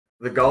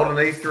The Golden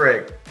Easter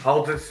Egg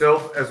holds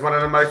itself as one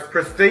of the most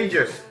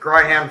prestigious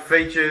greyhound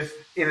features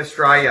in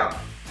Australia.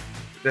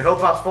 To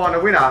help us find a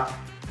winner,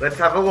 let's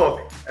have a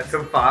look at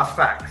some fast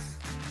facts.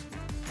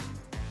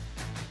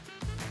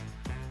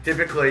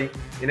 Typically,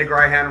 in a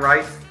greyhound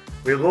race,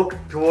 we look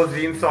towards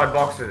the inside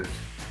boxes.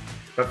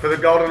 But for the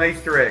Golden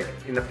Easter Egg,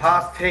 in the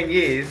past 10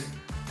 years,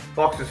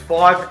 boxes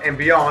 5 and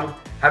beyond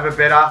have a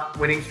better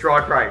winning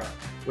strike rate,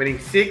 winning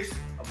 6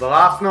 of the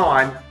last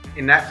 9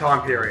 in that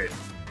time period.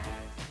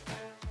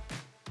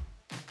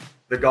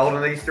 The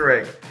Golden Easter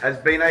Egg has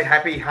been a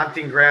happy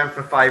hunting ground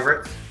for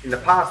favourites. In the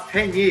past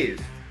 10 years,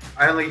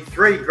 only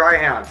 3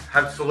 greyhounds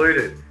have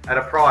saluted at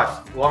a price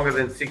longer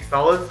than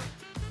 $6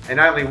 and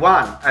only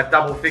one at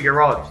double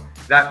figure odds,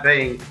 that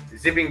being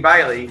Zipping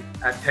Bailey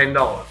at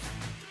 $10.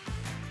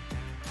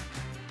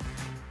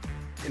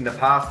 In the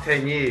past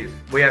 10 years,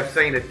 we have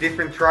seen a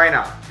different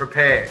trainer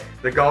prepare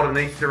the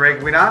Golden Easter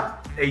Egg winner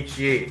each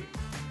year.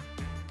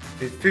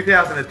 Since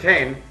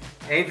 2010,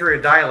 Andrea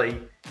Daly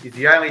is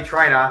the only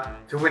trainer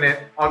to win it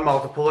on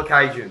multiple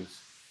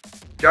occasions.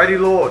 Jodie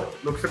Lord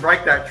looks to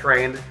break that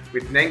trend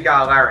with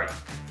Nengar Larry.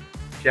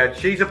 She had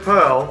She's a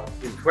Pearl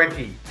in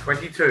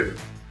 2022.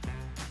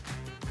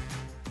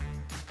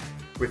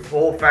 With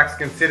all facts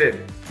considered,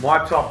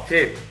 my top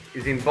tip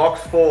is in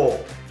box 4,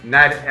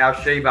 Nad Al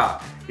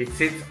Sheba. It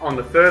sits on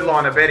the third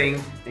line of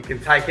betting and can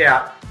take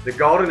out the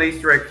Golden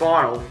Easter Egg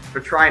final for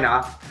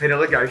trainer Peter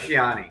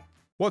Lagosciani.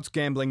 What's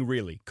gambling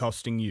really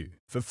costing you?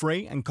 For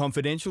free and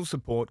confidential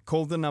support,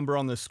 call the number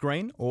on the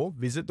screen or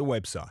visit the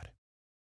website.